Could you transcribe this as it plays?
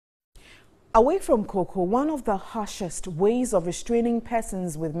Away from cocoa, one of the harshest ways of restraining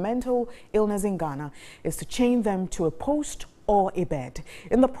persons with mental illness in Ghana is to chain them to a post or a bed.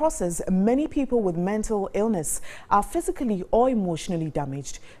 In the process, many people with mental illness are physically or emotionally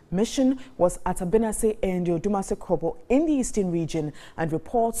damaged. Mission was at Abinase and Odumase Kobo in the Eastern region and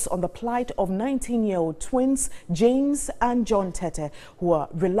reports on the plight of 19-year-old twins James and John Tete, who are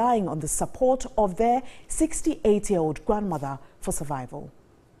relying on the support of their 68-year-old grandmother for survival.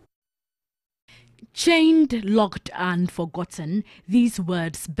 Chained, locked and forgotten, these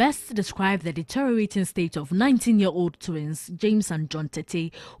words best describe the deteriorating state of 19-year-old twins James and John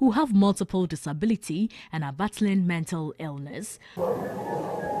Tete, who have multiple disability and are battling mental illness.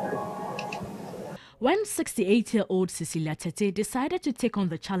 When 68-year-old Cecilia Tete decided to take on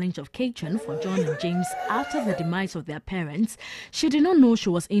the challenge of catering for John and James after the demise of their parents, she did not know she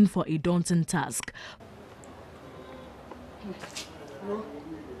was in for a daunting task.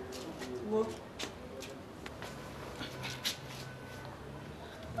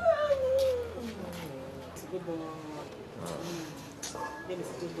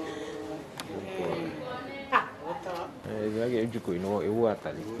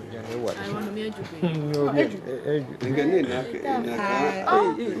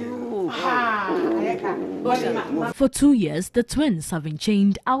 For 2 years, the twins have been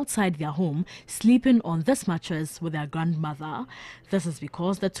chained outside their home, sleeping on this mattress with their grandmother. This is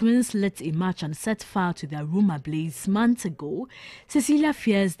because the twins lit a match and set fire to their room ablaze months ago. Cecilia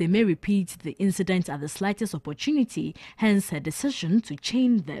fears they may repeat the incident at the slightest opportunity, hence her decision to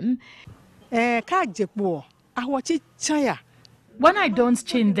chain them. When I don't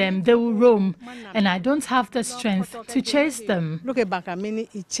chain them, they will roam, and I don't have the strength to chase them.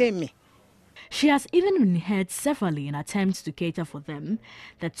 She has even been hurt severely in attempts to cater for them.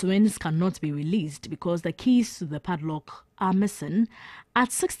 The twins cannot be released because the keys to the padlock are missing.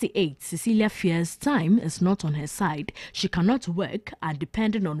 At 68, Cecilia fears time is not on her side. She cannot work and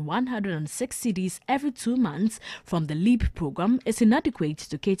depending on 106 cedis every 2 months from the LEAP program is inadequate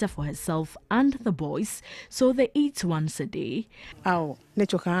to cater for herself and the boys, so they eat once a day.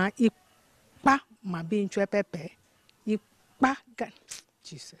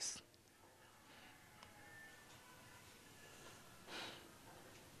 Jesus.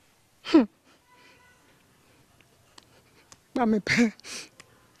 I'm appealing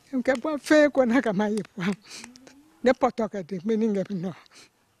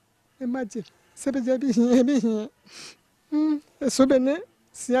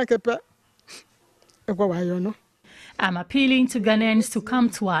to Ghanaians to come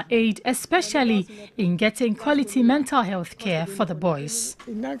to our aid, especially in getting quality mental health care for the boys.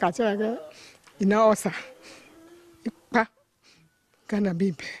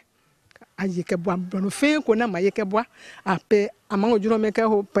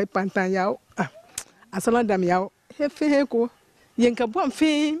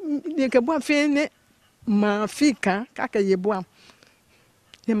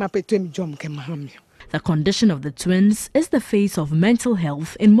 The condition of the twins is the face of mental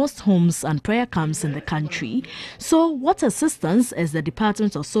health in most homes and prayer camps in the country. So what assistance is the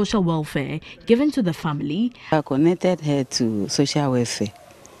Department of Social Welfare giving to the family? I connected her to social welfare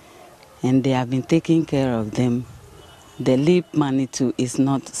and they have been taking care of them. The LEAP money too is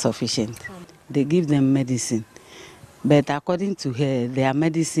not sufficient. They give them medicine, but according to her, their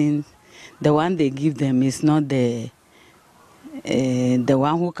medicine, the one they give them is not the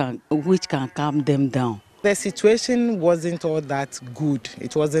one which can calm them down. The situation wasn't all that good.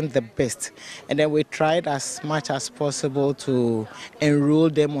 It wasn't the best. And then we tried as much as possible to enroll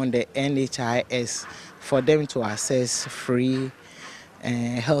them on the NHIS for them to access free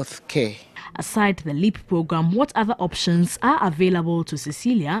health care. Aside the LEAP program, what other options are available to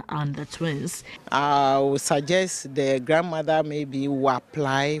Cecilia and the twins? I would suggest the grandmother maybe will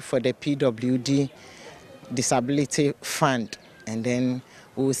apply for the PWD disability fund, and then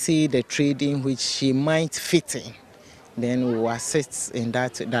we'll see the trading which she might fit in. Then we'll assist in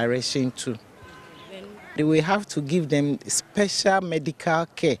that direction too. We have to give them special medical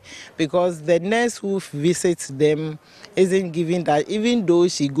care because the nurse who visits them isn't giving that. Even though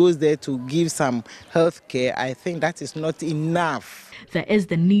she goes there to give some health care, I think that is not enough. There is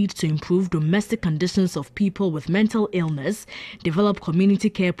the need to improve domestic conditions of people with mental illness, develop community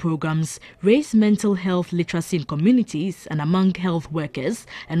care programs, raise mental health literacy in communities and among health workers,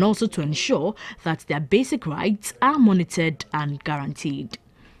 and also to ensure that their basic rights are monitored and guaranteed.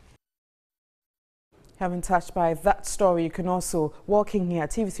 Having touched by that story, you can also walk in here at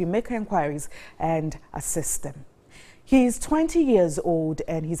TVC, make inquiries and assist them. He's 20 years old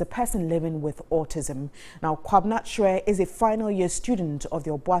and he's a person living with autism. Now, Kwabna Shre is a final year student of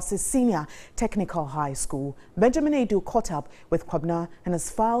the Obuasi Senior Technical High School. Benjamin Edu caught up with Kwabna and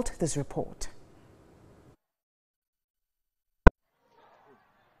has filed this report.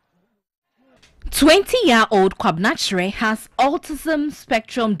 "20-year-old Kwabna Shre has autism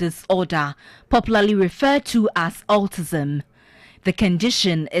spectrum disorder, popularly referred to as autism. The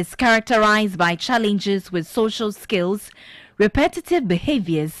condition is characterized by challenges with social skills, repetitive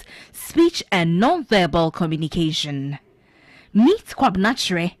behaviors, speech and non-verbal communication. Meet Kwabna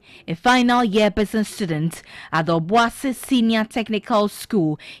Shre, a final year business student at the Obuasi Senior Technical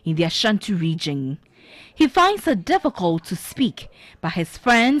School in the Ashanti region. He finds it difficult to speak, but his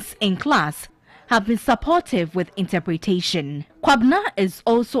friends in class have been supportive with interpretation. Kwabna is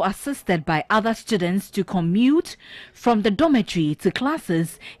also assisted by other students to commute from the dormitory to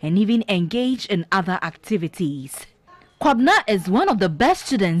classes and even engage in other activities. Kwabna is one of the best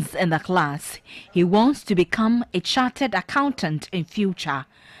students in the class. He wants to become a chartered accountant in future,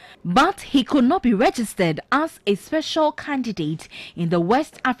 but he could not be registered as a special candidate in the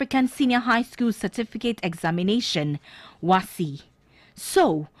West African Senior High School Certificate Examination, WASSCE.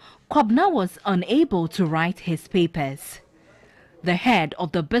 So, Kwabna was unable to write his papers. The head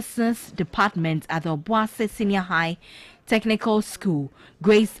of the business department at the Obuasi Senior High Technical School,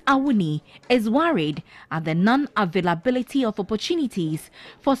 Grace Awuni, is worried at the non-availability of opportunities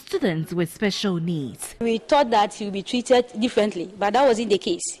for students with special needs. We thought that he would be treated differently, but that wasn't the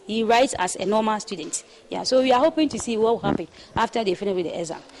case. He writes as a normal student. Yeah, so we are hoping to see what will happen after they finish with the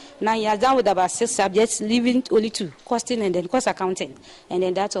exam. Now he has done with about 6 subjects, leaving only 2, costing and then cost accounting, and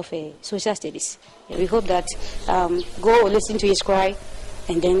then that of social studies. Yeah, we hope that go listen to his cry,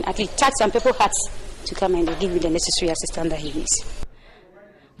 and then at least touch some people's hearts to come and give me the necessary assistance that he needs.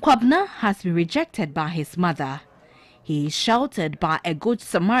 Kwabna has been rejected by his mother. He is sheltered by a good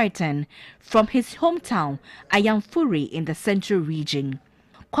Samaritan from his hometown, Ayamfuri, in the central region.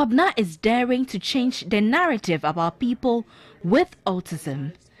 Kwabna is daring to change the narrative about people with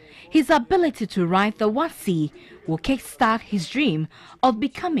autism. His ability to write the WASSCE will kickstart his dream of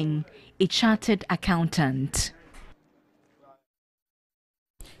becoming a chartered accountant.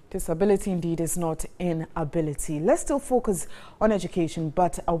 Disability indeed is not inability. Let's still focus on education,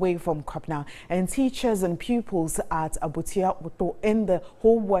 but away from Kwabna. And teachers and pupils at Abutia Wuto in the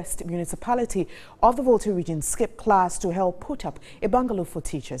whole West municipality of the Volta region skipped class to help put up a bungalow for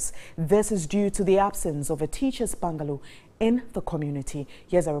teachers. This is due to the absence of a teacher's bungalow in the community.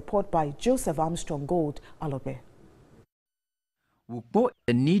 Here's a report by Joseph Armstrong Gold Alobe. Wukpo,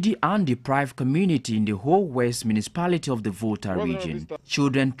 a needy and deprived community in the whole West municipality of the Volta region.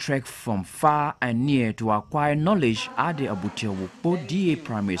 Children trek from far and near to acquire knowledge at the Abutia Wukpo DA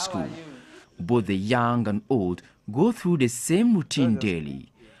Primary School. Both the young and old go through the same routine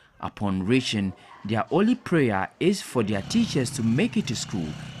daily. Upon reaching, their only prayer is for their teachers to make it to school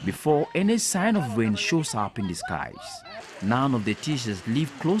before any sign of rain shows up in the skies. None of the teachers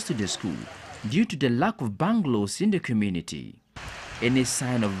live close to the school due to the lack of bungalows in the community. Any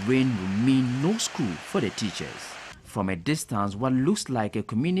sign of rain will mean no school for the teachers. From a distance, what looks like a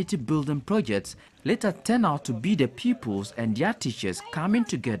community building project later turned out to be the pupils and their teachers coming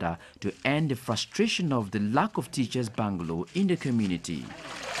together to end the frustration of the lack of teachers' bungalow in the community.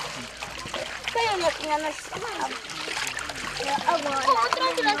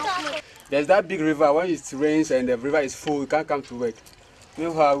 There's that big river. When it rains and the river is full, we can't come to work.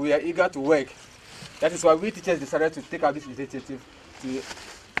 Meanwhile, we are eager to work. That is why we teachers decided to take out this initiative to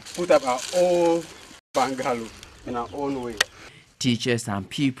put up our own bungalow in our own way. Teachers and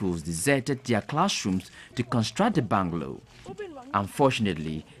pupils deserted their classrooms to construct the bungalow.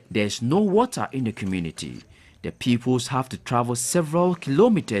 Unfortunately, there is no water in the community. The pupils have to travel several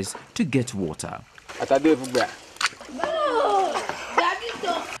kilometers to get water.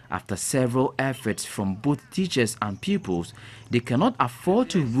 After several efforts from both teachers and pupils, they cannot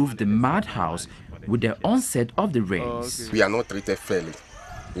afford to roof the madhouse with the onset of the rains. We are not treated fairly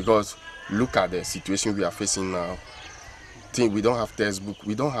because look at the situation we are facing now. We don't have textbook,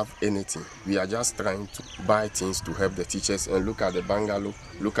 we don't have anything. We are just trying to buy things to help the teachers, and look at the bungalow,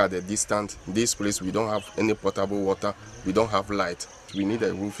 look at the distance. This place, we don't have any potable water, we don't have light. We need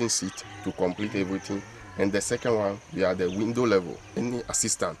a roofing sheet to complete everything. And the second one, we are at the window level. Any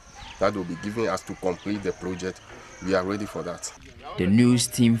assistance that will be given us to complete the project, we are ready for that. The news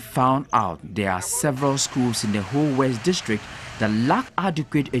team found out there are several schools in the whole West District that lack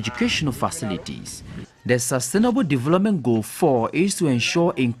adequate educational facilities. The Sustainable Development Goal 4 is to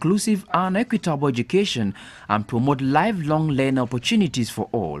ensure inclusive and equitable education and promote lifelong learning opportunities for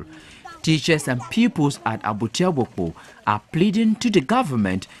all. Teachers and pupils at Abutiawokpo are pleading to the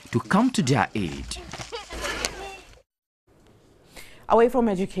government to come to their aid. Away from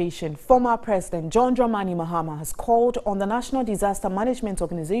education, former President John Dramani Mahama has called on the National Disaster Management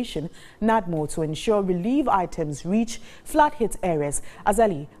Organization, NADMO, to ensure relief items reach flood-hit areas as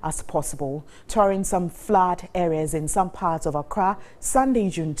early as possible. Touring some flood areas in some parts of Accra Sunday,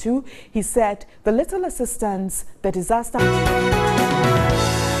 June 2, he said the little assistance the disaster...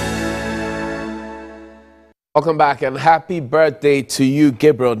 Welcome back and happy birthday to you,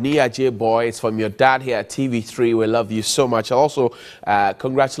 Gabriel Niaje boy. It's from your dad here at TV3. We love you so much. Also,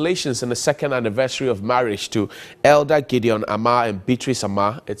 congratulations on the 2nd anniversary of marriage to Elder Gideon Amar and Beatrice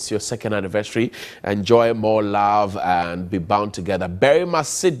Amar. It's your 2nd anniversary. Enjoy more love and be bound together. Berrima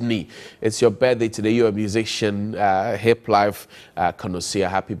Sydney, it's your birthday today. You're a musician, hip life connoisseur.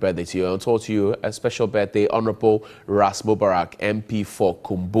 Happy birthday to you. I'll talk to you a special birthday, Honorable Ras Mubarak, MP for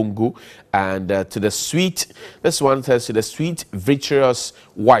Kumbungu. And to the sweet, this one says to the sweet, virtuous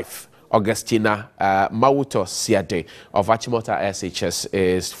wife, Augustina Mawuto Siade of Achimota SHS,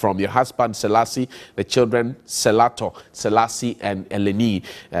 is from your husband Selassie, the children Selato, Selassie and Eleni.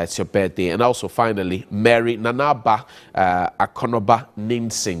 It's your birthday. And also finally, Mary Nanaba Akonoba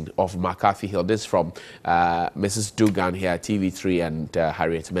Ninsing of McCarthy Hill. This is from Mrs. Dugan here at TV3 and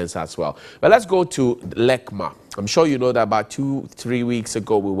Harriet Mensah as well. But let's go to LEKMA. I'm sure you know that about 2-3 weeks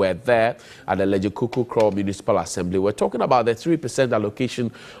ago we were there at the Lejikuku Kroll Municipal Assembly. We're talking about the 3%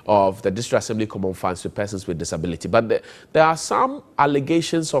 allocation of the District Assembly Common Funds to persons with disability. But there are some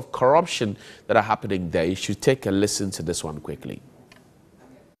allegations of corruption that are happening there. You should take a listen to this one quickly.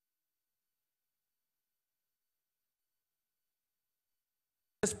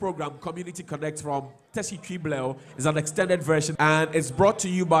 This program, Community Connect from Tessie Tribleo, is an extended version and it's brought to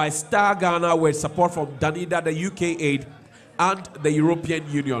you by Star Ghana with support from Danida, the UK Aid, and the European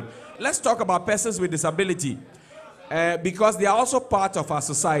Union. Let's talk about persons with disability because they are also part of our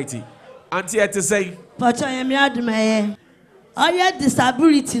society. Auntie, to say,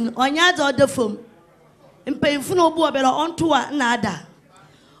 disability, the phone. In painful no boy, but on to another.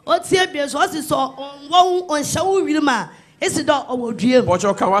 What's here? Because what is on show with it's a dog or dream. But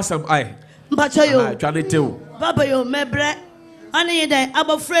your kawasam, I. But you, trying to tell. Papa, you, my bread. Any day, I'm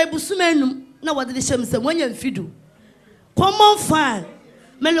afraid Busman. Now, what the shame say when you fiddle. Come on, fine.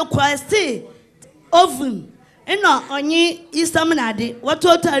 Melo Christy, oven. And not on ye Easter Manadi. What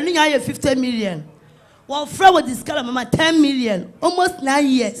total I 50 million. While Fred with this color, Mama 10 million. Almost 9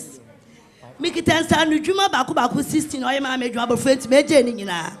 years. Make it 10 time. You dream about 16 or I made your friends majoring in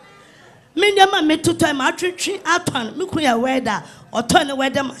her. Minimum me 2 times out me weather or turn a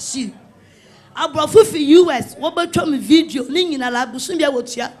weather machine. I brought for US, what about me video, Ning in a lab, Sumbia,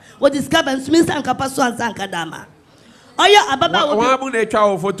 what discovered Smith and Capasso and Sankadama. Oh, yeah, about one a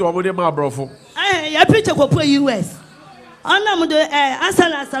cow photo of my brother. I picture for US. I'm the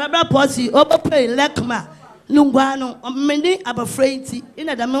Asana Salabra Posse, overplay LEKMA, Lunguano, or many about freighty in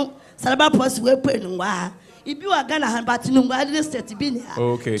a damo, Salabra Posse, we're paying. If you are Ghana, but no, I didn't start to be here.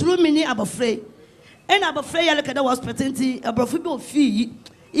 Okay. Through many I'm afraid. And I'm afraid I look at the was pretending a profitable fee.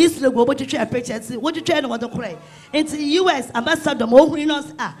 East the global to try purchase. What you try to what to cry. Into the US, ambassador, more who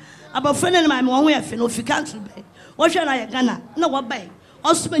knows. I'm a friend of my one way of if you can't be. What shall I Ghana? No, what by?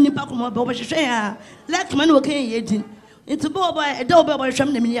 Also, when you pack more, but you say, like man working yet. Into Boba, a double by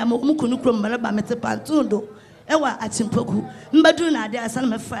Shamini, Mukunukrum, Malaba, Metapantundo. Ewa atimpoku mbadu na ade asa na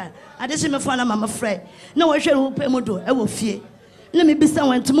mefra ade hye mefra na mama frɛ na wo hwɛ wo pemodo ewo fie na me bisa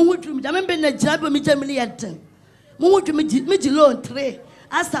wanti mo wudrum da me be na jabo me jamili yɛden mo wudrum me gi loan 3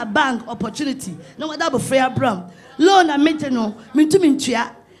 as a bank opportunity na wada bo frɛ abram loan na me no me ntumi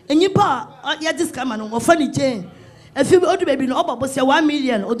ntua enyipa ya discount no wo fa ni chain afi odu baby no obo se 1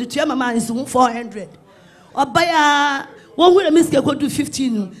 million odu tua mama nsu 400 obaya wo hu na miske kodu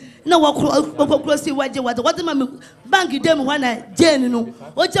 15 no wakro si waje what ma bank dem wana jane no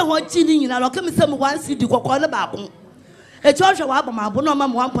oje ho chini nyina lo kemi se mo 1 cd kokko na ba ko e ti ohwe wa aboma abo no ma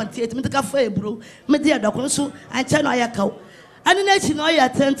 1.8 me tika fa ebro me de adoko so anche no ayakaw ani na chi no ya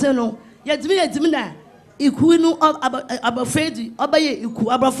tenten no yedimi na iku no abafredi obaye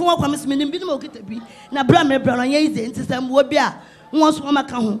iku abrafo wa kwame se nim bi no okita bi na bra me bra no ye ize ntisam wo bi a won so ma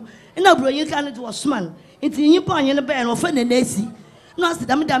ka ho na bro yin ka ne to osman nti yin pa anye ne ba no fa na nasi no as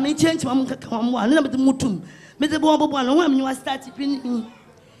dam change mam kaka mo na me mutum me de bo no wa me start pin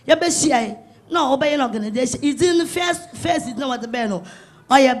ya be shia no obey no organization is in the first is no what the be no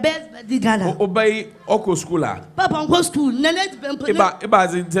or your best di Ghana obey oko school a papa onko school na let be eba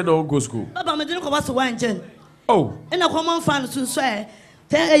zin ten onko school papa me de ko was one gen oh ina common fan so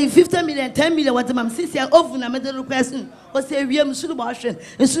 50 million, 10 million, what the mom says, you're over the middle question, or say, we am should abortion,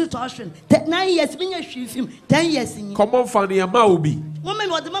 and should torsion. 9 years, when you shoot him, 10 years in. Come on, Fanny, a Maubi. Woman,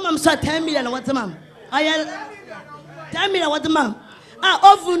 what the mom saw 10 million, what the mom? I am 10 million, what the mom?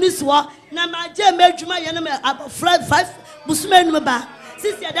 Over this war, now my dear marriage, my enemy, about 5 Busman Maba.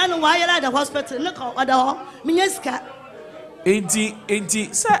 Since you're done, why you're at the hospital, look at the hall, Minyaska. Ain't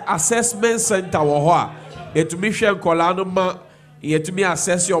say assessment center or it me share Colanoma. Yet to me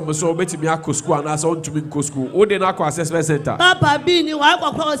assess your muso bet me a school and as on to me school. What did I assessment center? Papa being you are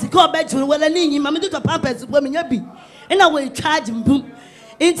across the call bedroom well and in mamma to pampers women yappy. And I will charge him boom.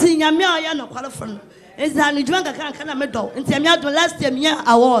 It's in Yamia no qualified. It's an drunk I can't medal. It's a last year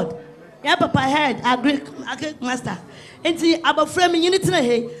award. Yeah, Papa had a Greek master. And see about framing unit in a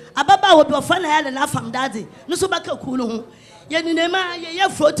hay. Ababa would be a fun head enough from daddy. No so back a cool. Yet in a man, you're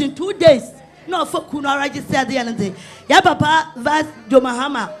floating 2 days. No, for Kuna register the other day. Ya papa vas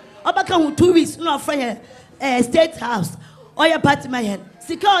Domahama. Obaka 2 weeks, no friend, State House. Or your party my hand.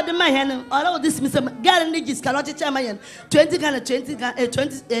 Secure the my hand, all this Mr. Garanigis cannot teach my hand. 20 Ghana,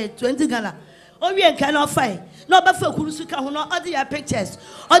 20 Ghana. Or we cannot fight. No, but for Kurusuka, who know other pictures.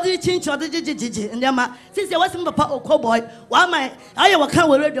 Or the change or the Gigi and Yama. Since there wasn't papa or cowboy, why my I will come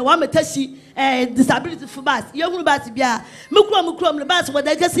with the one Metashi disability for bass. Young bass, yeah. Mukrum, the bass, what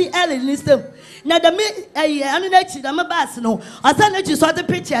I can see early in this term. Now the me, I'm a bass, no. I send you saw the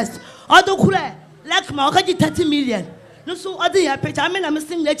pictures. Or the cooler, LEKMA, 30 million. No, so other picture. I mean, I'm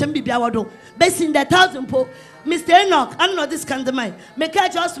still letting be Biawado. Based in the 1,000 po. Mr. Enoch, I don't know this kind of mind. Make I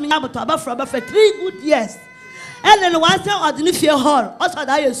just me able to about for 3 good years. And then one time at the New Hall, also at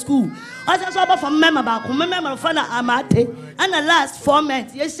high school. I just about from member, remember from Amate, and the last 4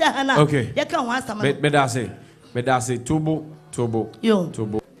 months. Yes, Hannah. Okay. You can want some. Medase,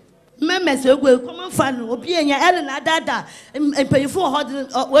 Tubo. Members will come on fund, or be in Ellen Adada, and pay for holding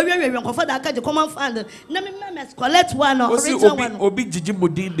where you're for that kind of common fund. Name members collect one or one. Obi Gigi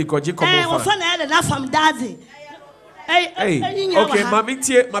Mudin because you come on fund enough from Daddy. Hey, okay,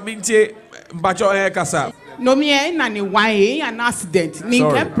 Mamintie, Bacho Kasa. No me nani why an accident. Ni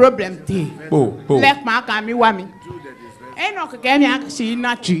problem ti. LEKMA kami wami. Enoch kemi akashi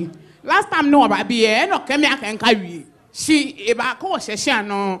na tree. Last time no about be Enoch kemi akankawi. She eba ko session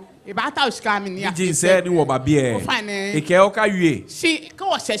no. Eba ta uska mi ni. Ji say ni wo ba be e. Ike o ka wie. She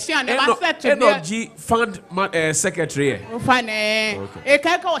ko session eba set to be. Enoch fund secretary. O fane.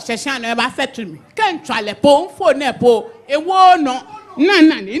 Ike ko session eba set to me. Ken twale po phone e po. E wo no. Na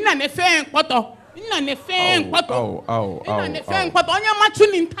ne fe npoto. Ina ne fe npoto. Ina ne fe npoto. Onya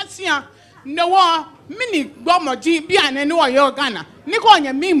machu ni ntasia. Ne wo mini gbomoji bi ane ni wo yo Ghana. Ni ko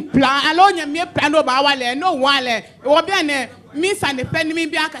onya mi plan, alo onya mi plan no ba wale, no wale. Wo bi ane mi sa ne pen mi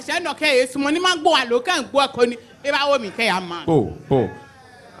bi aka se no ke esu mo ni ma gbo alo kan gbo akoni. E ba wo mi ke ama.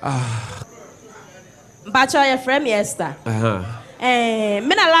 Bacho your friend Esther. Me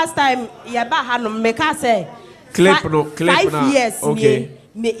na last time ya ba hanom me ka say clip 5 years. Okay.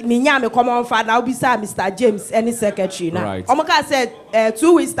 Me nyame come on for now bisa Mr. James any secretary now. Right. Omoka said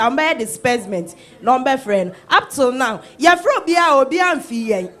 2 weeks time by disbursement number friend up till now. Ya from bia obi amfi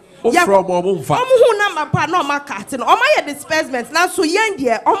yen. Ya from omumfa. Omo hu number pa no market no. Omo ye disbursement now so yen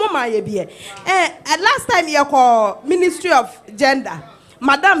die omo ma ye bia. Last time you call Ministry of Gender.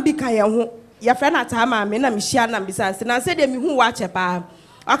 Madam bi kan ye ho. Ya friend atama me na me hia na bisa se na say de me hu wa chepa.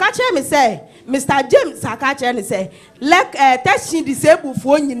 Okache me say Mr. James Akache ni say testing disabled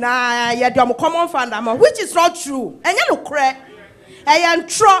for nyina ya de common fund am which is not true. Enye no kre. Eyan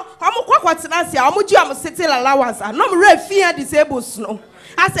tro omo kwakwatena sia omo gi am city allowance no me re fia disabled no.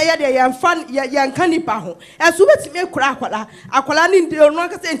 Asa ya de yan fan yan kanipa ho. Esu betimi kura akwala ni de no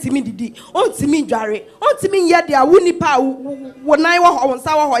aka say ntimi didi. Ontimi dware. Ontimi ye de awu nipa wo nan wo ho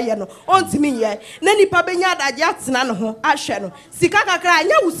wonsa wo ho ye no. Ontimi ye. Na nipa benya adaje atena no ho ahwe no. Sika kakra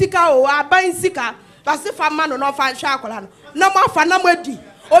anya wu sika o aban sika. Basi fa ma no no fa hwe akwala no. Na mo afa na mo adi.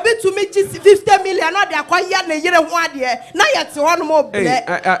 Obi to me 50 million no de akwaya na yere ho ade na ye te ho no mo ble.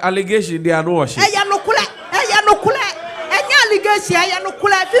 Allegation they are no wash. Eya no kula. Allegation ya no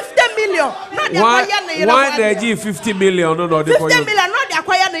kula 50 million no de akwaya na yere. Why they 50 million no de 50 million no de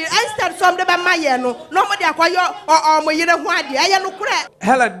akwaya na instead some de be maye no mo de akwaya o mo yere ho ade ya no kula.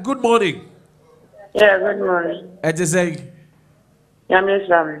 Helen, good morning. Yeah, good morning. It is a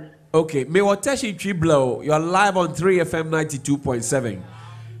okay, me what Teshi Triblow, you're live on 3FM 92.7.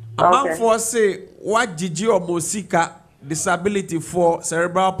 Okay. For say what did you Mosika disability for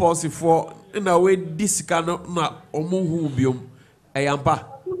cerebral palsy for in a way this cannot not omuhubium ayampa.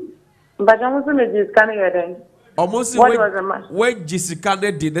 But I'm also making scanning then. Almost what was the when Jessica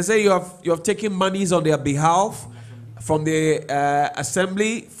did they say you have taken monies on their behalf from the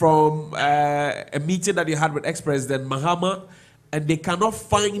assembly, from a meeting that you had with ex-president Mahama, and they cannot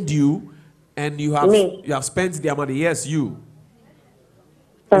find you, and you have spent their money. Yes, you.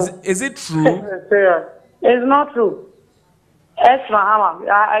 Is it true? It's not true. Ex-Mahama,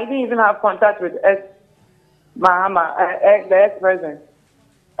 I didn't even have contact with ex-Mahama, the ex-president.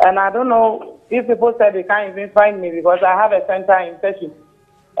 And I don't know if people said they can't even find me because I have a center in Teshi.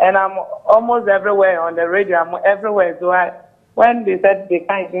 And I'm almost everywhere on the radio. I'm everywhere. So when they said they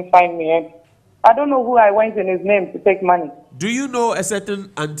can't even find me, I don't know who I went in his name to take money. Do you know a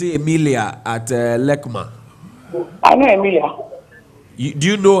certain Auntie Emilia at LEKMA? I know Emilia. Do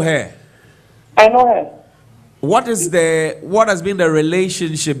you know her? I know her. What has been the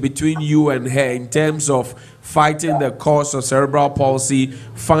relationship between you and her in terms of fighting the cause of cerebral palsy,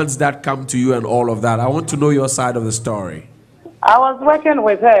 funds that come to you and all of that? I want to know your side of the story. I was working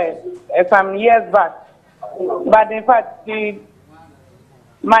with her some years back, but in fact,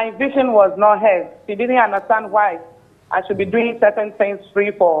 my vision was not hers. She didn't understand why I should be doing certain things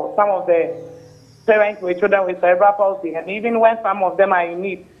free for some of the parents with children with cerebral palsy, and even when some of them are in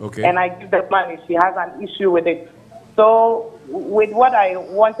need, and I give them money, she has an issue with it. So with what I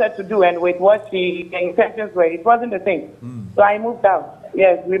wanted to do and with what the intentions were, it wasn't the same. So I moved out.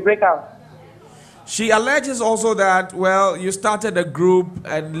 Yes, we break out. She alleges also that, well, you started a group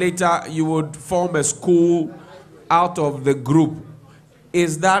and later you would form a school out of the group.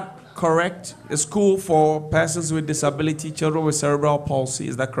 Is that correct? A school for persons with disability, children with cerebral palsy,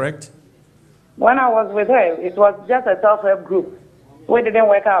 is that correct? When I was with her, it was just a self-help group. We didn't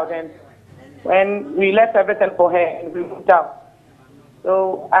work out, and when we left everything for her and we moved out.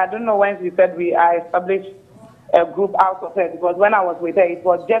 So I don't know when she said I established a group out of her, because when I was with her, it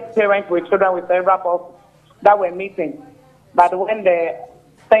was just parents with children with cerebral palsy that were meeting. But when the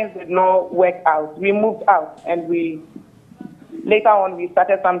things did not work out, we moved out, and later on we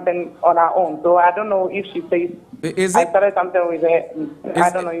started something on our own. So I don't know if she says I started something with her. I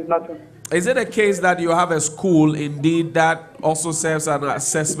don't know, it's not true. Is it a case that you have a school indeed that also serves an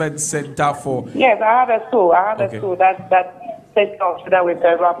assessment center for? Yes, I have a school. I have a school that takes care of children with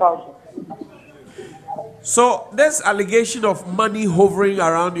cerebral palsy. So this allegation of money hovering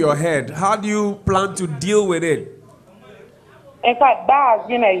around your head, how do you plan to deal with it? In fact, that has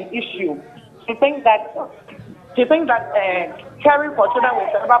been an issue. She thinks that caring for children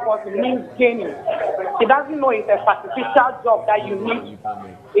with cerebral palsy means gaining. She doesn't know it's a sacrificial job that you need.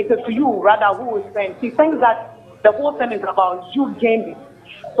 It is you rather who will spend. She thinks that the whole thing is about you gaining.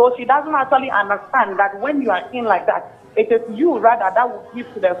 So she doesn't actually understand that when you are in like that, it is you rather that will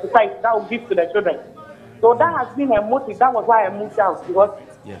give to the society, that will give to the children. So that has been a motive. That was why I moved out, because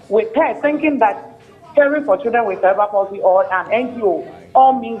with her thinking that caring for children with cerebral palsy or an NGO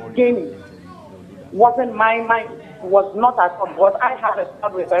all means gaining wasn't my mind, was not at all, because I have a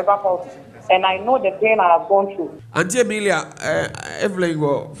child with cerebral palsy and I know the pain I have gone through. Auntie Emilia, Evelyn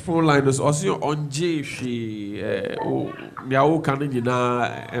go phone line is also on J. She Miao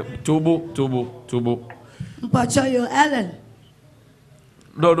Kanina Tobo. Mpacho Ellen.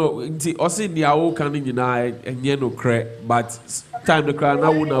 No, also Miao Kanina and Yeno Cre, but time the crown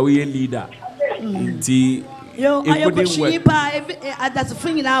now will we leader. Yo, I am pushing that's a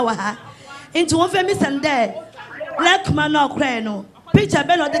thing in our into one famous and there. LEKMA no crano. Picture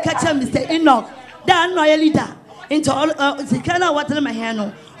Ben or the catcher, Mr. Enoch. Dan no leader. Into all the canal water in my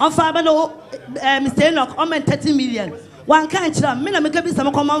hand. On Fabano, Mr. Enoch, on 30 million. One can't tell me, I'm going to be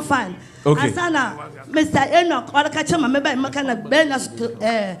some common fine. Asana, Mr. Enoch, or the catcher, my mechanic, Ben,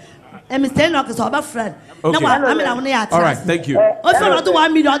 and Mr. Enoch is our friend. Okay. No, all right, thank you. Also, not the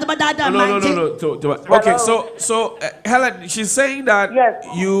 1 million, but that no. Okay, so Helen, she's saying that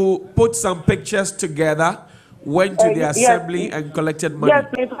you put some pictures together, went to the assembly and collected money. Yes,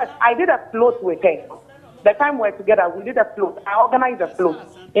 in fact, I did a float with her. The time we were together, we did a float. I organized a float.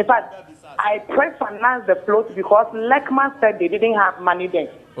 In fact, I pre-financed the float because LEKMA said they didn't have money then.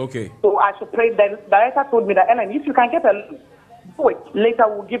 Okay. So I should pray. The director told me that, Ellen, if you can get a loan, do it. Later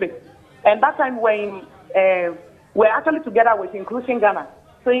we'll give it. And that time we're actually together with Inclusion Ghana.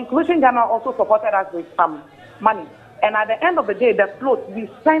 So Inclusion Ghana also supported us with some money. And at the end of the day, the float, we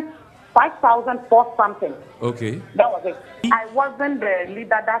spent 5,000 for something. Okay. That was it. I wasn't the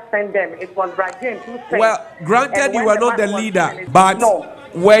leader that sent them. It was Brian who sent. Well, granted you were not the leader, but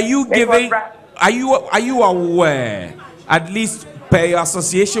were you giving? Are you aware, at least per your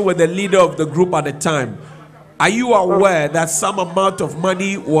association with the leader of the group at the time, are you aware that some amount of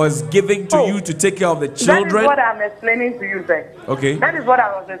money was given to you to take care of the children? That is what I'm explaining to you, sir. Okay. That is what I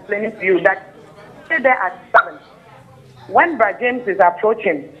was explaining to you. That stay there at 7. When Brad James is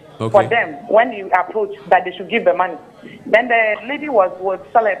approaching, for them when you approach that they should give the money. Then the lady was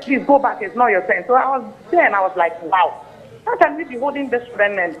telling, please go back, it's not your turn. So I was there and I was like, wow, how can we be holding this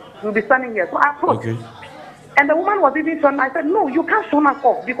children and we'll be standing here? So I approached. And the woman was even shown. I said, no, you can't show us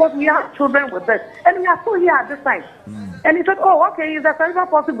off because we have children with us. And we are still here at this time. And he said, oh, okay, it's a cerebral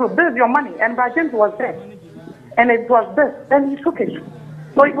palsy group. This is your money. And James was there. And it was this. Then he took it.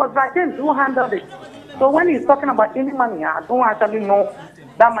 So it was James who handled it. So when he's talking about any money, I don't actually know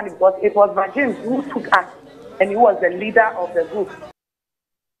that money because it was James who took us. And he was the leader of the group.